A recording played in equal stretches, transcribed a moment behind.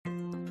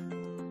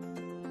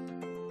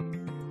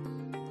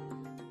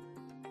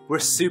We're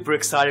super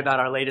excited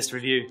about our latest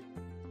review.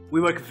 We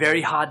work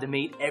very hard to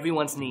meet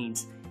everyone's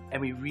needs,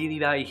 and we really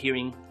value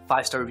hearing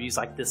 5-star reviews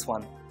like this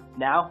one.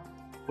 Now,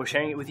 we're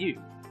sharing it with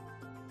you.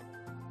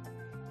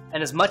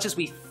 And as much as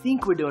we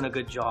think we're doing a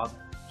good job,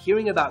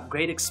 hearing about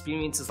great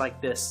experiences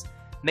like this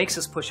makes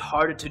us push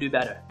harder to do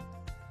better.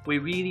 We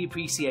really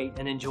appreciate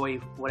and enjoy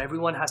what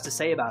everyone has to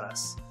say about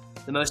us.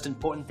 The most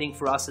important thing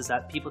for us is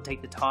that people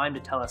take the time to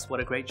tell us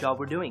what a great job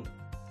we're doing.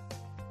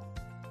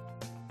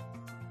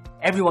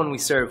 Everyone we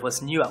serve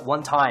was new at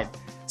one time,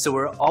 so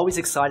we're always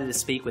excited to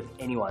speak with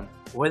anyone,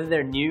 whether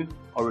they're new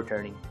or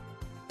returning.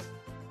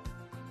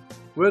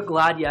 We're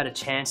glad you had a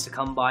chance to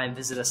come by and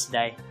visit us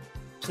today.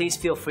 Please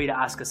feel free to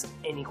ask us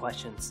any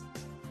questions.